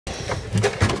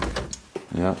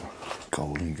Yep.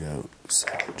 Golden goat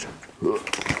salad.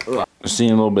 See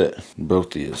you in a little bit.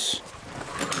 Both these.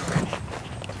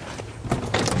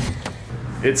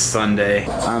 It's Sunday.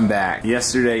 I'm back.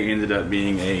 Yesterday ended up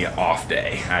being a off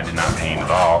day. I did not paint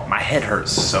at all. My head hurt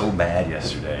so bad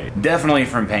yesterday. Definitely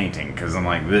from painting, because I'm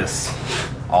like this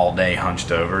all day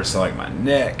hunched over. So like my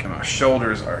neck and my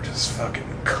shoulders are just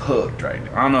fucking cooked right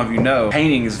now. I don't know if you know,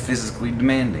 painting is physically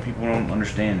demanding. People don't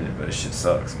understand it, but it shit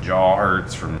sucks. Jaw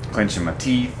hurts from clenching my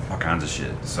teeth, all kinds of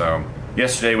shit. So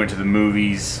yesterday went to the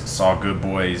movies, saw Good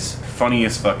Boys.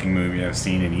 Funniest fucking movie I've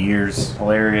seen in years.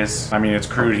 Hilarious. I mean, it's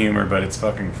crude humor, but it's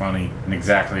fucking funny. And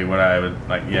exactly what I would,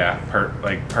 like, yeah,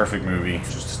 perfect movie.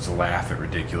 Just to laugh at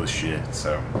ridiculous shit.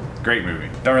 So, great movie.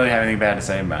 Don't really have anything bad to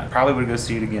say about it. Probably would go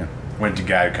see it again. Went to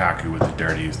Gaikaku with the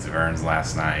dirtiest of Ern's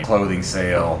last night. Clothing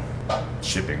sale,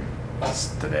 shipping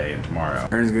today and tomorrow.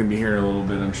 Ern's gonna be here in a little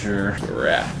bit, I'm sure. Where we're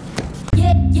at.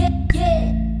 Yeah.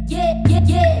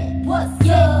 What's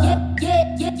up?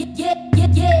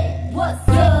 Yeah. What's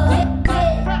up?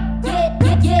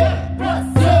 Yeah. What's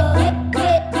up?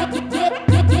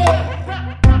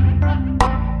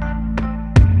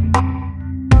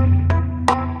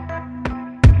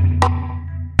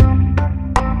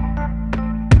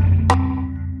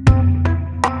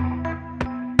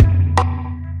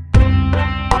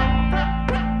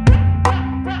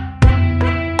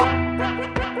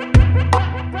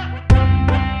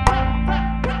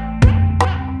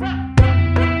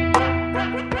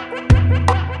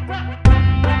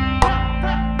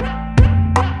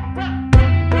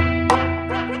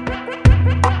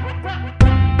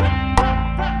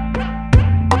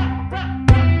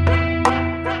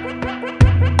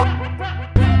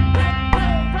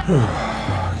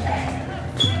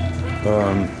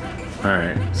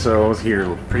 Alright, so I was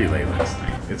here pretty late last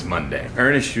night. It's Monday.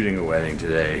 Ern is shooting a wedding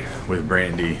today with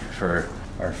Brandy for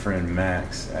our friend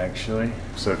Max, actually.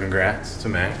 So congrats to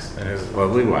Max and his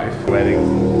lovely wife.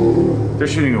 Wedding. They're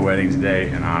shooting a wedding today,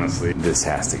 and honestly, this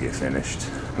has to get finished.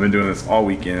 I've been doing this all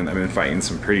weekend. I've been fighting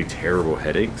some pretty terrible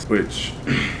headaches, which,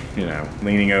 you know,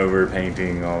 leaning over,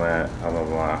 painting, all that, blah, blah,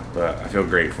 blah. But I feel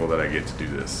grateful that I get to do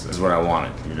this. This is what I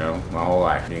wanted, you know, my whole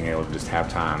life, being able to just have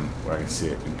time where I can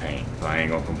sit and paint. So I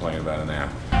ain't gonna complain about it now.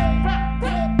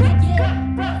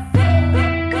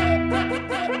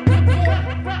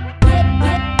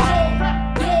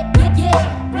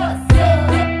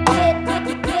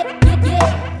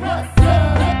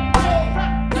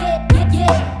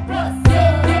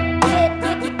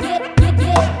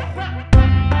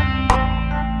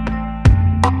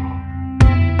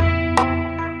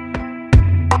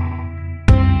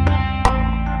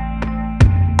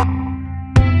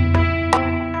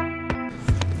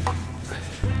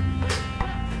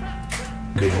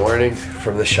 Good morning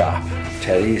from the shop.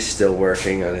 Teddy is still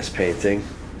working on his painting.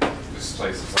 This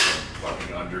place is like a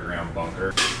fucking underground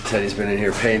bunker. Teddy's been in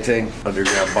here painting,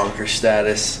 underground bunker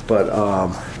status, but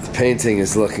the painting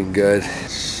is looking good.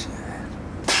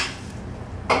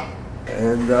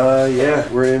 And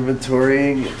yeah, we're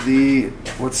inventorying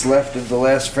what's left of the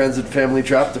last Friends and Family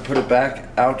drop to put it back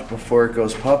out before it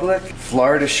goes public.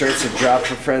 Florida shirts have dropped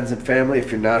for Friends and Family.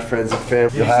 If you're not Friends and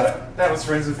Family, you'll have... That was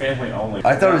Friends and Family only.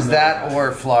 I thought it was that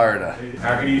or Florida.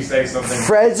 How can you say something?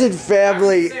 Friends and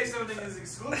Family... How can you say something is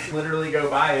exclusive? Literally go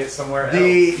buy it somewhere else.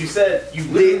 You said...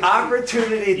 The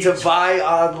opportunity to buy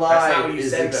online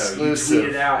is exclusive. You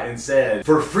tweeted out and said,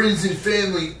 for Friends and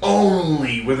Family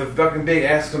only, with a fucking big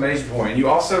exclamation point. You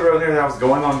also wrote there that I was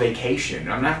going on vacation.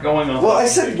 I'm not going on Well, I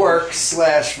said vacation.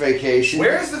 work/vacation.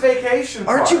 Where's the vacation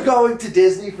part? Aren't you going to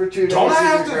Disney for 2 days? Don't I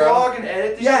have with to your girl? vlog and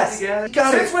edit this Yes. shit together? You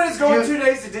gotta- Since when is going 2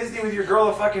 days to Disney with your girl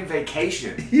a fucking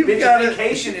vacation? You Bitch, gotta-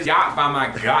 vacation is yacht by my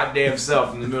goddamn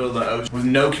self in the middle of the ocean with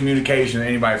no communication with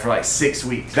anybody for like 6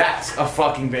 weeks. That's a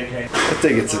fucking vacation. I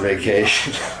think it's a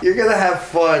vacation. You're gonna have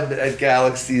fun at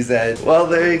Galaxy's Edge. Well,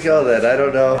 there you go then. I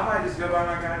don't know. I might just go by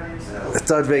my goddamn self. I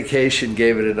thought vacation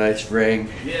gave it a nice ring.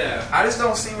 Yeah, I just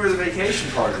don't see where the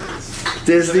vacation part is.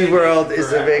 Disney World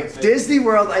is a Disney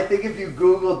World. I think if you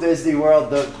Google Disney World,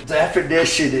 the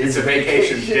definition is It's a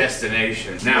vacation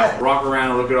destination. Now, walk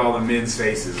around and look at all the men's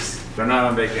faces. They're not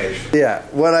on vacation. Yeah,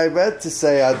 what I meant to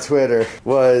say on Twitter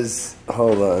was,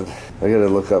 hold on, I gotta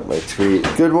look up my tweet.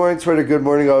 Good morning, Twitter. Good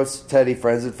morning, host Teddy,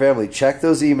 Friends and Family. Check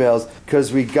those emails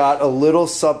because we got a little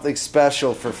something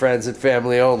special for Friends and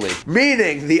Family only.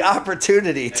 Meaning the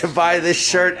opportunity to buy this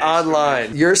shirt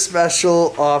online. Your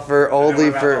special offer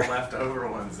only for the leftover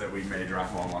ones that we may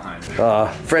drop online.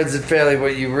 Friends and Family.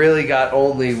 What you really got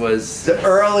only was the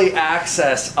early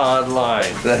access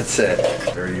online. That's it.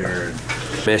 30 or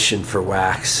mission for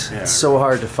wax. Yeah. It's so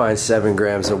hard to find 7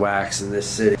 grams of wax in this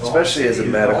city, especially as a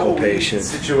medical patient.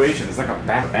 Situation. It's like a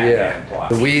backhand Yeah, plot.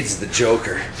 the weed's the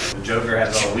Joker. The Joker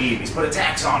has all the weed. He's put a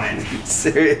tax on it.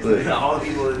 Seriously. All the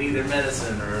people that need their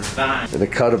medicine are dying. And the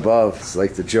cut above, it's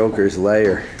like the Joker's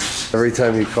layer. Every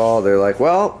time you call, they're like,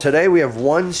 well, today we have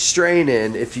 1 strain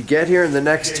in. If you get here in the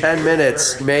next 10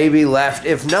 minutes, maybe left.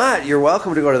 If not, you're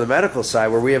welcome to go to the medical side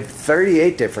where we have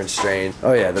 38 different strains.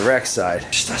 Oh yeah, the rec side.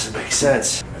 Just doesn't make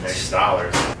sense. It makes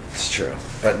dollars. It's true.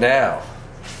 But now,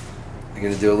 I'm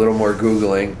gonna do a little more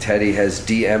Googling. Teddy has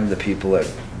DM'd the people at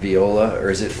Viola, or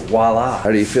is it Voila?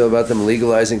 How do you feel about them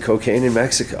legalizing cocaine in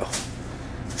Mexico?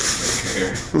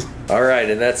 All right,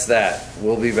 and that's that.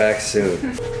 We'll be back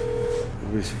soon.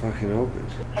 Nobody's fucking open.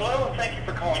 Hello, and thank you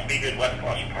for calling Be Good West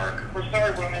Wash Park. We're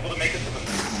sorry we're unable to make it to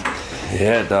the...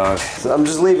 Yeah, dog. So I'm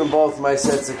just leaving both my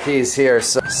sets of keys here.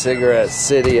 So, Cigarette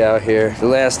City out here. The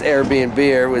last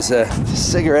Airbnb was a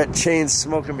cigarette chain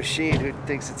smoking machine who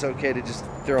thinks it's okay to just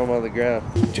throw them on the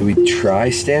ground. Do we try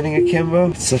standing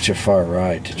akimbo? It's such a far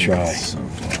ride to try. So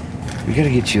far. We gotta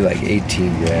get you like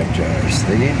 18 gram jars.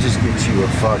 They didn't just get you a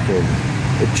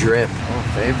drip.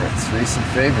 Oh, favorites. Recent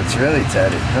favorites, really,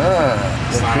 Teddy. Huh.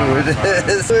 Look who it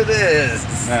is. Who it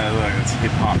is. No, look, it's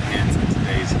hip-hop hits and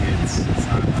today's hits. It's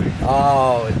not like...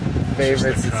 Oh,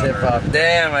 favorites is cover. hip hop.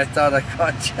 Damn, I thought I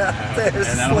caught you out there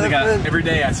And I don't think slipping. every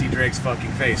day I see Drake's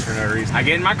fucking face for no reason. I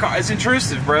get in my car. It's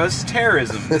intrusive, bro. It's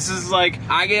terrorism. This is like,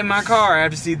 I get in my car, I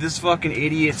have to see this fucking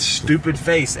idiot's stupid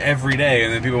face every day,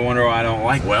 and then people wonder why I don't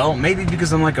like it. Well, maybe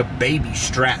because I'm like a baby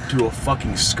strapped to a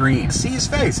fucking screen. I see his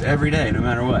face every day, no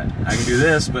matter what. I can do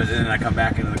this, but then I come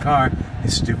back into the car,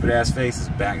 his stupid ass face is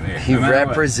back there. He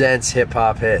represents hip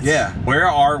hop hits. Yeah. Where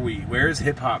are we? Where is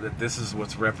hip hop that this is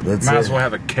what's represented? Might as well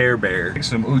have a Care Bear.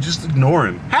 Oh, just ignore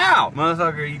him. How?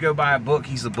 Motherfucker, you go buy a book,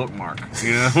 he's a bookmark.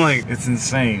 You know, like, it's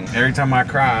insane. Every time I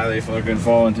cry, they fucking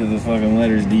fall into the fucking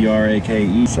letters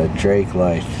D-R-A-K-E. It's a Drake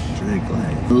life. Drake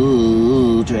life.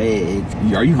 Ooh, Drake.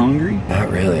 Are you hungry? Not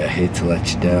really, I hate to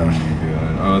let you down. Oh,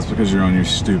 God. Oh, it's because you're on your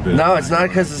stupid... No, it's not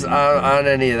because it's on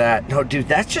any of that. No, dude,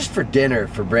 that's just for dinner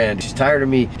for Brand. She's tired of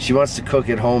me. She wants to cook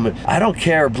at home. And I don't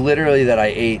care literally that I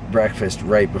ate breakfast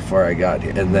right before I got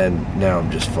here. And then now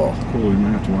I'm just full. Cool, you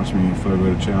might have to watch me eat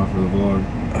Fogo de Chao for the vlog.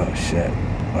 Oh, shit.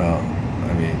 Well,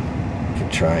 I mean, you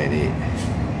can try and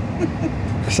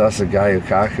eat. There's also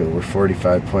Gayukaku. We're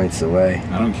 45 points away.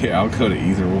 I don't care. I'll go to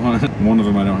either one. One of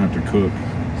them I don't have to cook.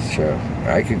 It's true.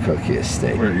 I can cook you a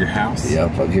steak. Where, at your house?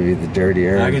 Yep, I'll give you the dirty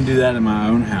herb. I can do that in my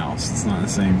own house. It's not the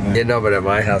same thing. You know, but at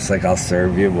my house, like, I'll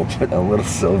serve you. We'll put a little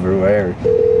silverware.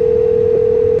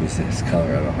 Who's this?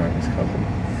 Colorado Harvest Company.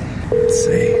 Let's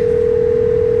see.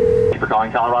 Thank you for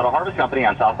calling Colorado Harvest Company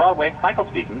on South Broadway. Michael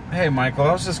speaking. Hey, Michael,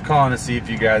 I was just calling to see if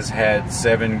you guys had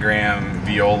 7-gram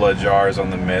Viola jars on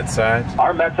the med side.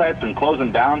 Our med site's been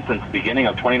closing down since the beginning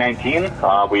of 2019.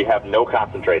 We have no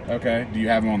concentrates. Okay. Do you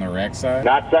have them on the rec side?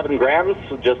 Not 7 grams,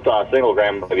 just a single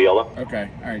gram Viola. Okay.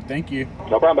 All right. Thank you.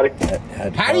 No problem,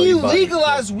 buddy. How do you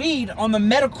legalize weed on the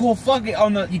medical fucking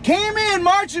you came in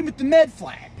marching with the med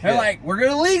flag? They're like, we're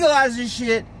gonna legalize this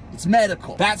shit. It's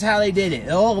medical. That's how they did it.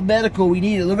 Oh, medical, we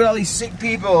need it. Look at all these sick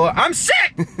people. I'm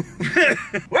sick!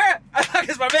 Where?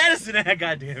 It's my medicine at,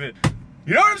 goddammit.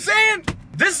 You know what I'm saying?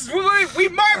 This is, we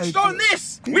marched on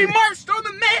this. We marched on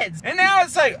the meds. And now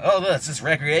it's like, oh, look, it's just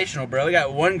recreational, bro. We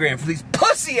got 1 gram for these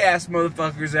pussy-ass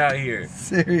motherfuckers out here.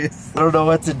 Serious. I don't know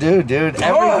what to do, dude.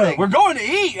 Oh, Everything. we're going to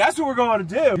eat. That's what we're going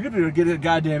to do. You're going to get a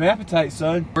goddamn appetite,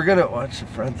 son. We're gonna watch the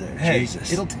front there. Hey,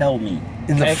 Jesus. it'll tell me.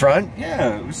 In the front?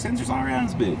 Yeah, there's sensors all around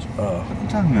this bitch. Oh. What are you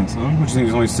talking about, son? What, you think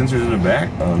there's only sensors in the back?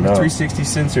 Oh, no. 360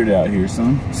 censored out here,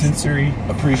 son. Sensory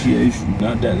appreciation,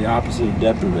 not the opposite of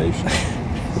deprivation.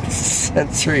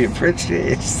 Sensory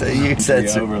appreciation. So you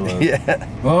Sensory overload. Yeah.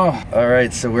 Oh, All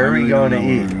right, so where are we going to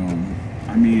eat?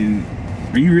 I mean,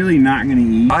 are you really not going to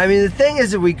eat? I mean, the thing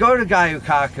is, if we go to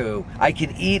Gayukaku, I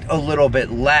can eat a little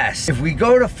bit less. If we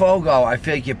go to Fogo, I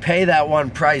feel like you pay that one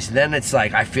price, then it's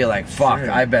like, I feel like, fuck,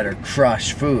 Sure. I better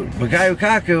crush food. But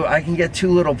Gayukaku, I can get 2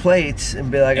 little plates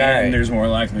and be like, all right. And there's more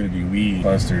likely to be weed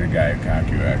closer to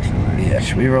Gayukaku, actually. Yeah,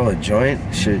 should we roll a joint?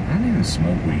 I don't even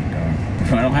smoke weed, dog.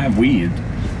 I don't have weed.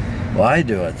 Well, I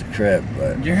do at the crib,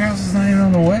 but Your house is not even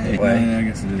on the way. Way. I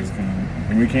guess it is kind of... I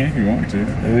mean, we can if you want to.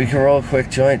 maybe we can roll a quick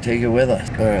joint, take it with us.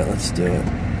 All right, let's do it.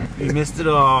 You missed it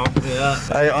all. Yeah.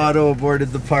 I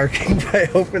auto-aborted the parking by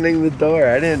opening the door.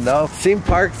 I didn't know. Seemed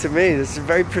parked to me. This is a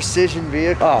very precision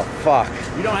vehicle. Oh, fuck.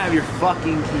 You don't have your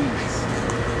fucking keys.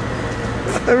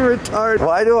 I'm retarded.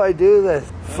 Why do I do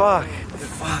this? Fuck.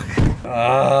 Fuck.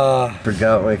 Ah.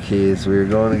 Forgot my keys. We were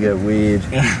going to get weed.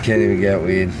 Can't even get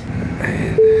weed.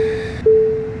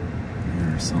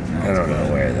 Or something I don't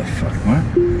know where the fuck. What?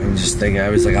 I'm just thinking, I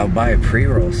was like, I'll buy a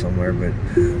pre-roll somewhere, but...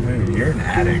 You're an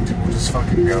addict. We'll just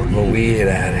fucking go I'm a weed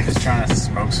addict. Just trying to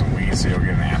smoke some weed so you'll get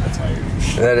an appetite.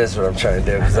 That is what I'm trying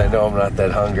to do, because I know I'm not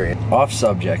that hungry. Off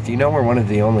subject, you know we're one of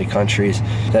the only countries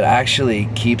that actually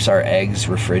keeps our eggs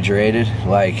refrigerated?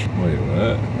 Like... Wait,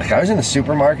 what? Like, I was in the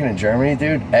supermarket in Germany,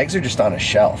 dude. Eggs are just on a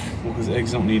shelf. Well, because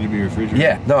eggs don't need to be refrigerated.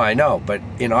 Yeah, no, I know, but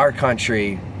in our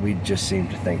country, we just seem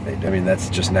to think they do. I mean, that's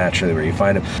just naturally where you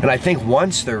find them. And I think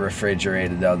once they're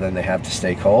refrigerated, though, then they have to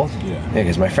stay cold. Yeah. Yeah,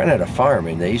 because my friend had a farm,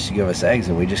 and they used to give us eggs,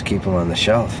 and we just keep them on the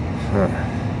shelf. Huh.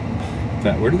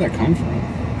 Where did that come from?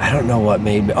 I don't know what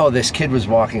made me... Oh, this kid was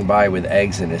walking by with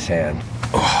eggs in his hand.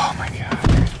 Oh, my God.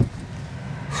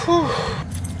 Whew.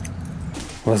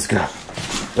 Let's go.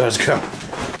 Let's go.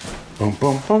 Boom,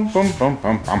 boom, boom, boom, boom,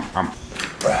 boom, boom, boom.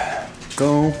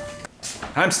 Go.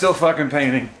 I'm still fucking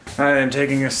painting. I am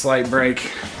taking a slight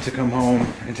break to come home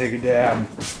and take a dab.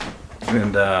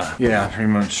 And, yeah, pretty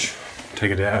much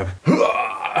take a dab.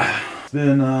 It's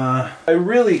been, a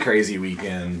really crazy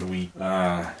weekend.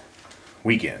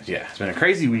 Yeah. It's been a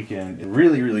crazy weekend.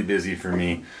 Really, really busy for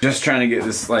me. Just trying to get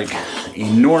this, like,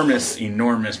 enormous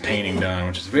painting done,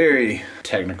 which is very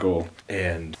technical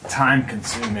and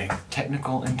time-consuming.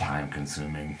 Technical and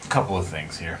time-consuming. A couple of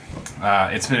things here.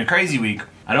 It's been a crazy week.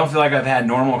 I don't feel like I've had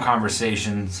normal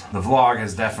conversations. The vlog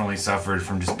has definitely suffered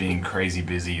from just being crazy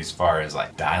busy as far as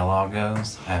like dialogue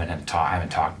goes. I haven't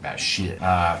talked about shit.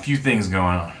 A few things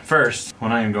going on. First,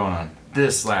 when I am going on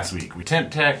this last week, we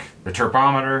temp tech the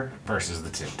turbometer versus the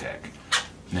temp tech.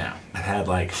 Now, I've had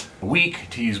like a week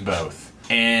to use both,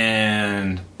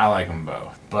 and I like them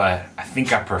both, but I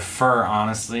think I prefer,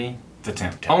 honestly, the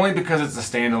temp tech. Only because it's a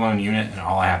standalone unit and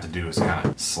all I have to do is kind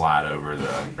of slide over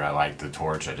I like the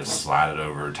torch, I just slide it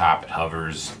over top, it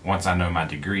hovers. Once I know my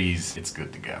degrees, it's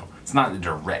good to go. It's not the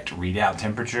direct readout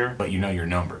temperature, but you know your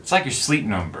number. It's like your sleep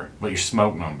number, but your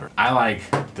smoke number. I like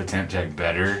the temp tech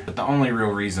better, but the only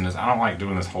real reason is I don't like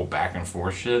doing this whole back and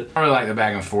forth shit. I don't really like the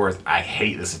back and forth. I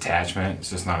hate this attachment. It's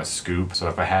just not a scoop. So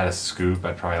if I had a scoop,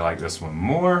 I'd probably like this one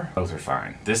more. Both are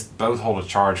fine. Both hold a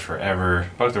charge forever.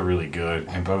 Both are really good,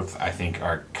 and both I think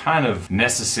are kind of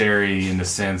necessary in the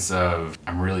sense of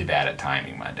I'm really bad at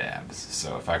timing my dabs.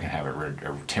 So if I can have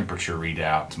a temperature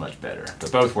readout, it's much better.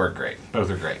 But both work great. Both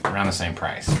are great. Around the same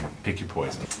price. Pick your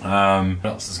poison. What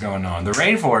else is going on? The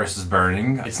rainforest is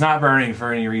burning. It's not burning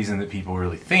for any reason that people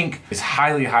really think. It's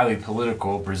highly, highly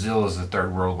political. Brazil is a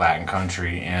third world Latin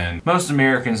country, and most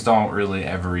Americans don't really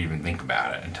ever even think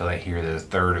about it until they hear that a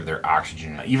third of their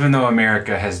oxygen. Even though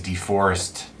America has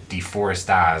deforestation,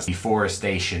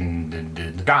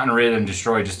 gotten rid and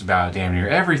destroyed just about damn near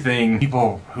everything,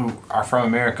 people who are from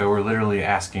America were literally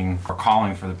asking or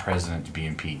calling for the president to be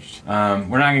impeached.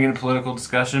 We're not gonna get a political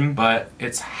discussion, but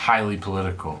it's highly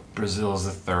political. Brazil is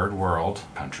the third world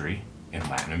country in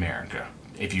Latin America.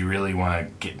 If you really want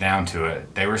to get down to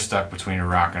it, they were stuck between a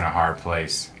rock and a hard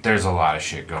place. There's a lot of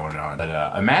shit going on.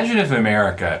 But imagine if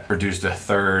America produced a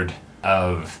third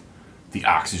of the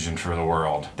oxygen for the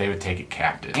world. They would take it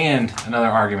captive. And another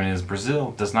argument is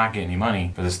Brazil does not get any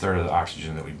money for this third of the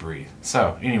oxygen that we breathe.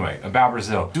 So anyway, about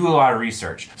Brazil, do a lot of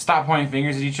research. Stop pointing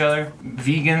fingers at each other.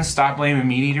 Vegans, stop blaming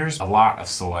meat eaters. A lot of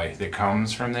soy that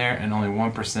comes from there, and only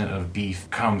 1% of beef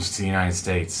comes to the United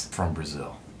States from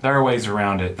Brazil. There are ways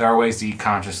around it. There are ways to eat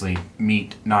consciously,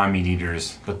 meat, non-meat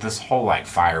eaters, but this whole like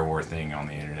fire war thing on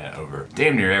the internet over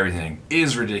damn near everything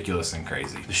is ridiculous and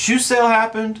crazy. The shoe sale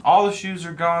happened. All the shoes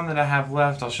are gone that I have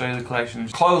left. I'll show you the collection.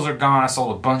 Clothes are gone. I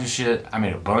sold a bunch of shit. I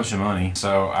made a bunch of money.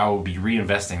 So I will be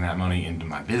reinvesting that money into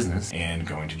my business and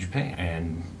going to Japan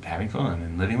and having fun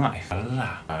and living life.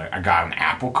 I got an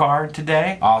Apple card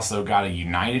today. Also got a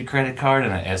United credit card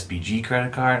and an SBG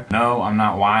credit card. No, I'm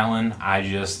not whiling. I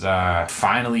just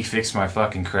finally fixed my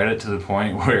fucking credit to the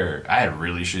point where I had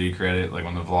really shitty credit, like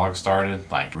when the vlog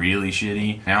started, like really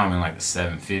shitty. Now I'm in like the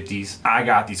 750s. I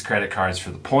got these credit cards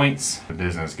for the points. The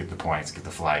business, get the points, get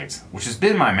the flights, which has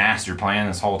been my master plan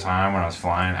this whole time when I was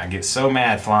flying. I get so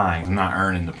mad flying, I'm not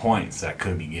earning the points that I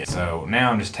could be getting. So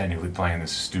now I'm just technically playing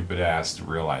this stupid ass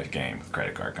real life game with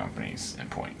credit card companies and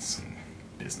points and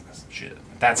business shit.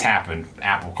 That's happened.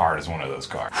 Apple Card is one of those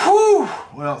cards. Whew!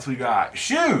 What else we got?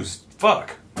 Shoes!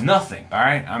 Fuck. Nothing.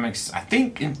 Alright? I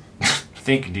think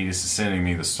Adidas is sending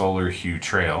me the Solar Hue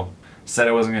Trail. Said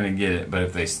I wasn't gonna get it, but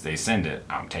if they send it,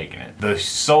 I'm taking it. The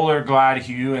Solar Glide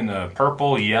Hue in the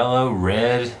purple, yellow,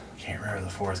 red. Can't remember the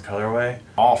fourth colorway.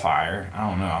 All fire. I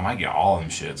don't know. I might get all of them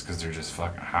shits because they're just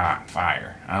fucking hot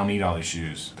fire. I don't need all these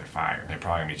shoes. They're fire. They're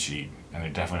probably gonna be cheap. and they're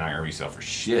definitely not gonna resell for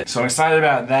shit. So I'm excited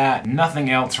about that. Nothing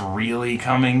else really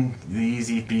coming. The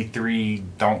Easy B3,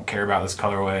 don't care about this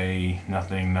colorway.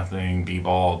 Nothing.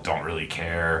 B-ball, don't really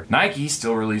care. Nike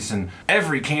still releasing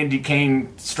every candy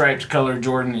cane striped color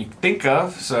Jordan you can think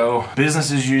of. So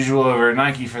business as usual over at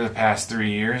Nike for the past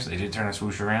 3 years. They did turn a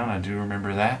swoosh around, I do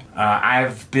remember that.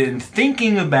 I've been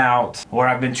thinking about, or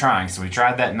I've been trying. So we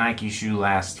tried that Nike shoe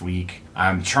last week.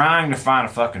 I'm trying to find a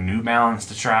fucking New Balance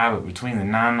to try, but between the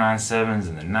 997s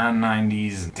and the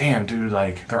 990s, damn dude,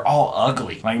 like they're all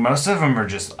ugly. Like most of them are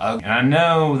just ugly. And I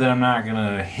know that I'm not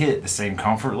gonna hit the same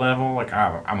comfort level. Like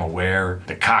I'm aware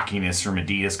the cockiness from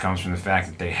Adidas comes from the fact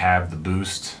that they have the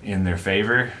boost in their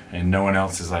favor and no one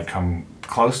else has like come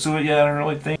close to it yet, I don't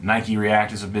really think. Nike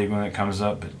React is a big one that comes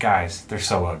up, but guys, they're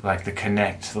so ugly. Like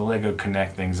the Lego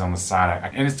Connect things on the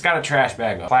side. And it's got a trash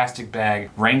bag, a plastic bag,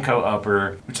 raincoat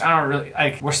upper, which I don't really,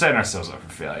 like, we're setting ourselves up for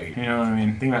failure. You know what I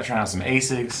mean? Think about trying out some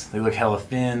Asics. They look hella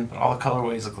thin, but all the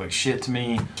colorways look like shit to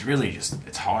me. It's really just,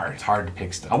 it's hard. It's hard to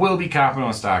pick stuff. I will be copping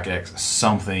on StockX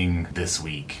something this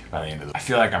week by the end of the, I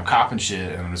feel like I'm copping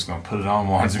shit and I'm just gonna put it on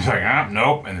once and be like, ah,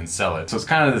 nope, and then sell it. So it's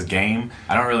kind of this game.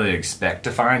 I don't really expect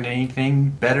to find anything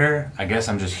better. I guess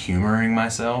I'm just humoring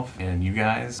myself and you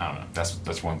guys. I don't know.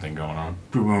 That's one thing going on.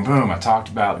 Boom, boom, boom. I talked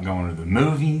about going to the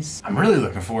movies. I'm really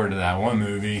looking forward to that one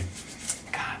movie.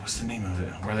 God, what's the name of it?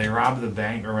 Where they rob the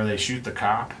bank or where they shoot the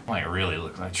cop? Like, it really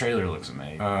looks like, trailer looks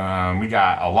amazing. We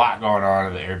got a lot going on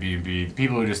at the Airbnb.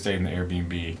 People who just stayed in the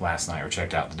Airbnb last night were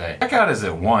checked out today. Checkout is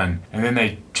at 1, and then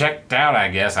they checked out, I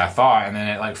guess, I thought, and then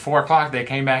at like 4 o'clock they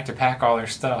came back to pack all their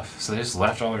stuff. So they just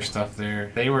left all their stuff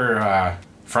there. They were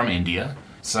from India.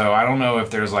 So I don't know if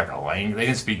there's like a language. They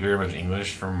didn't speak very much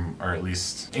English or at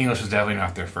least English was definitely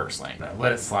not their first language.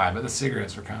 Let it slide, but the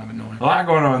cigarettes were kind of annoying. A lot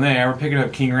going on there. We're picking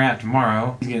up King Rat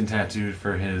tomorrow. He's getting tattooed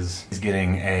for he's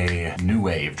getting a New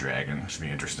Wave dragon. Should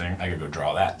be interesting. I could go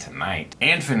draw that tonight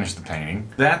and finish the painting.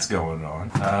 That's going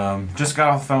on. Just got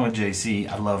off the phone with JC.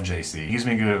 I love JC. He gives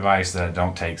me good advice that I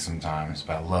don't take sometimes,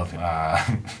 but I love him.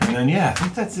 And then yeah, I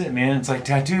think that's it, man. It's like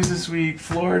tattoos this week,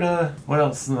 Florida. What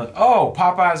else? Oh,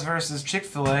 Popeyes versus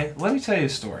Chick-fil-A. Let me tell you a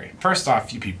story. First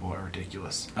off, you people are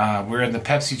ridiculous. We're in the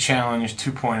Pepsi Challenge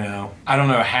 2.0. I don't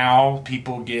know how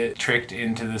people get tricked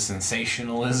into the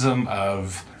sensationalism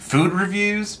of food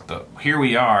reviews, but here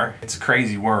we are. It's a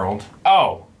crazy world.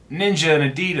 Oh, Ninja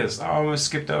and Adidas. Oh, I almost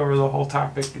skipped over the whole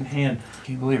topic in hand.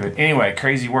 Can't believe it. Anyway,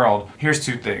 crazy world. Here's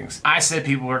 2 things. I said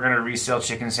people are gonna resell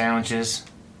chicken sandwiches.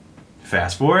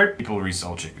 Fast forward, people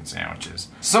resell chicken sandwiches.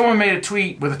 Someone made a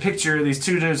tweet with a picture of these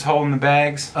 2 dudes holding the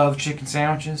bags of chicken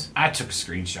sandwiches. I took a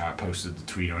screenshot, posted the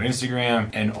tweet on Instagram,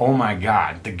 and oh my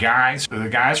God, the guys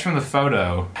from the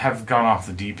photo have gone off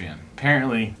the deep end.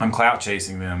 Apparently, I'm clout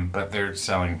chasing them, but they're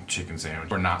selling chicken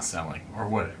sandwiches, or not selling, or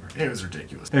whatever. It was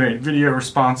ridiculous. Anyway, video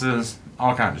responses,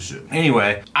 all kinds of shit.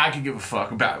 Anyway, I could give a fuck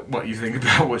about what you think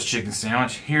about what's chicken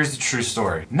sandwich. Here's the true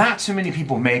story. Not too many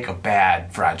people make a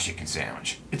bad fried chicken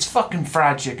sandwich. It's fucking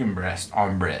fried chicken breast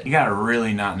on bread. You gotta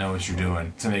really not know what you're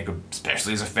doing to make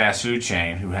especially as a fast food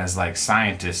chain who has like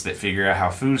scientists that figure out how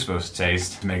food's supposed to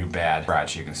taste to make a bad fried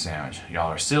chicken sandwich.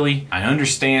 Y'all are silly. I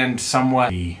understand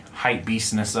somewhat the hype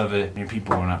beastness of it. I mean,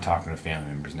 people are not talking to family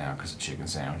members now because of chicken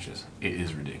sandwiches. It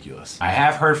is ridiculous. I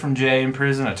have heard from Jay in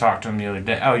prison. I talked to him the other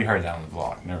day. Oh, you heard that on the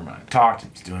vlog. Never mind. Talked.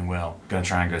 He's doing well. Gonna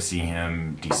try and go see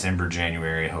him December,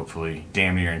 January, hopefully.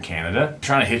 Damn near in Canada.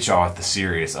 Trying to hit y'all with the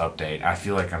serious update. I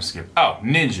feel like I'm skipping. Oh,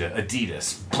 Ninja,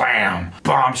 Adidas, blam,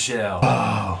 bombshell.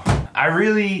 Oh.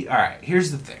 Alright,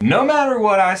 here's the thing. No matter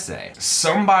what I say,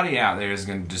 somebody out there is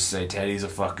gonna just say, Teddy's a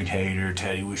fucking hater,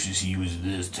 Teddy wishes he was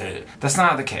this, Teddy. That's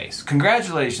not the case.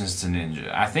 Congratulations to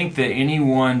Ninja. I think that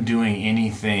anyone doing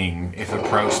anything, if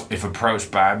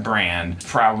approached by a brand, is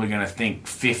probably gonna think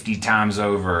 50 times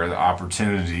over the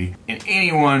opportunity. And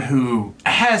anyone who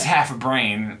has half a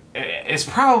brain is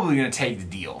probably gonna take the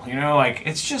deal. You know, like,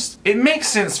 it makes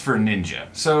sense for Ninja.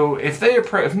 So if they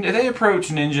approach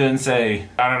Ninja and say,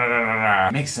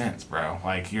 it makes sense, bro.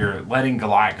 Like, you're letting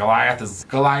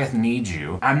Goliath needs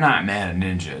you. I'm not mad at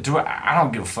Ninja. I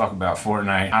don't give a fuck about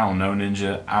Fortnite. I don't know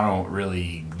Ninja. I don't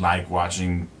really like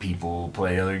watching people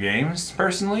play other games,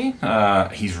 personally.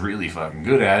 He's really fucking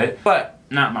good at it, but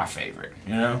not my favorite,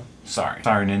 you know? Sorry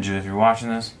Ninja, if you're watching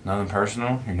this, nothing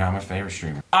personal, you're not my favorite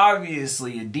streamer.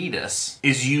 Obviously Adidas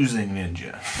is using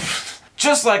Ninja.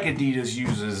 Just like Adidas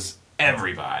uses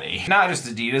everybody. Not just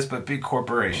Adidas, but big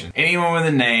corporations. Anyone with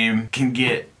a name can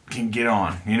get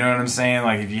on. You know what I'm saying?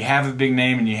 Like, if you have a big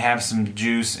name and you have some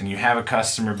juice and you have a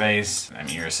customer base, I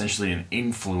mean, you're essentially an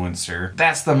influencer.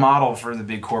 That's the model for the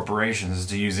big corporations, is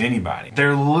to use anybody.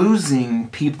 They're losing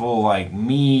people like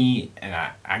me, and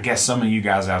I I guess some of you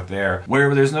guys out there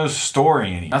where there's no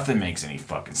story in it, nothing makes any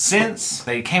fucking sense.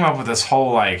 They came up with this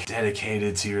whole like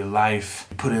dedicated to your life,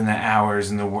 put in the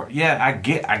hours and the work. Yeah,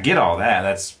 I get all that.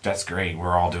 That's great.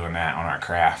 We're all doing that on our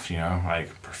craft, you know,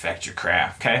 like perfect your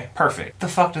craft. Okay, perfect. What the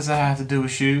fuck does that have to do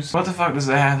with shoes? What the fuck does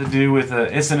that have to do with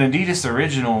it's an Adidas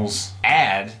Originals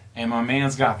ad? And my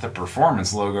man's got the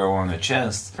performance logo on the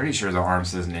chest. Pretty sure the arm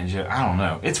says Ninja. I don't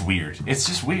know. It's weird. It's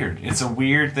just weird. It's a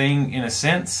weird thing in a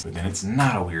sense, but then it's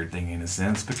not a weird thing in a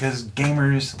sense because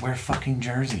gamers wear fucking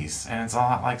jerseys. And it's a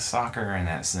lot like soccer in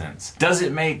that sense. Does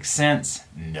it make sense?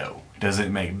 No. Does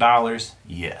it make dollars?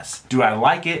 Yes. Do I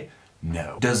like it?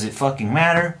 No. Does it fucking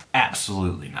matter?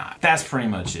 Absolutely not. That's pretty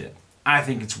much it. I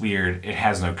think it's weird. It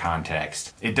has no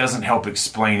context. It doesn't help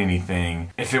explain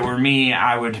anything. If it were me,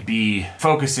 I would be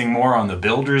focusing more on the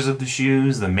builders of the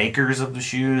shoes, the makers of the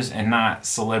shoes, and not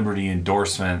celebrity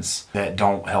endorsements that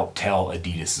don't help tell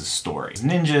Adidas' story.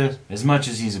 Ninja, as much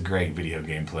as he's a great video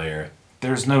game player,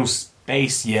 there's no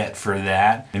space yet for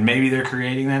that. And maybe they're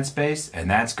creating that space, and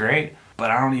that's great. But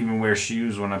I don't even wear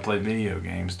shoes when I play video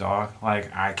games, dog.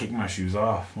 Like, I kick my shoes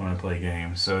off when I play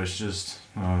games. So it's just,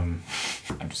 I'm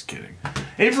just kidding.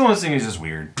 Influencing is just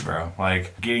weird, bro.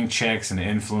 Like, getting checks and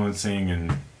influencing,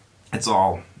 and it's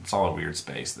all a weird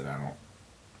space that I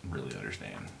don't really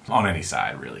understand. On any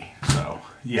side, really. So,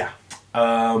 yeah.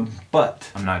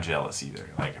 But I'm not jealous either.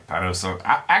 Like, I know so.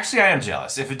 Actually, I am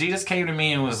jealous. If Adidas came to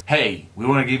me and was, hey, we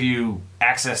want to give you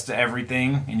access to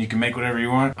everything and you can make whatever you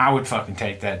want, I would fucking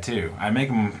take that too. I'd make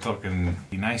them fucking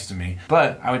be nice to me,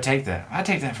 but I would take that. I'd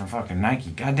take that from fucking Nike.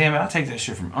 God damn it, I'll take that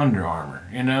shit from Under Armour.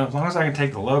 You know, as long as I can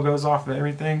take the logos off of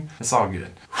everything, it's all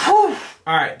good. Whew.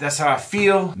 Alright, that's how I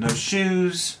feel. No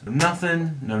shoes, no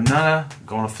nothing, no nada.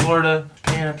 Going to Florida,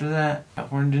 Japan after that.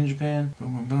 California in Japan.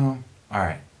 Boom, boom, boom.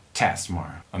 Alright. Tats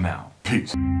tomorrow. I'm out.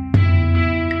 Peace.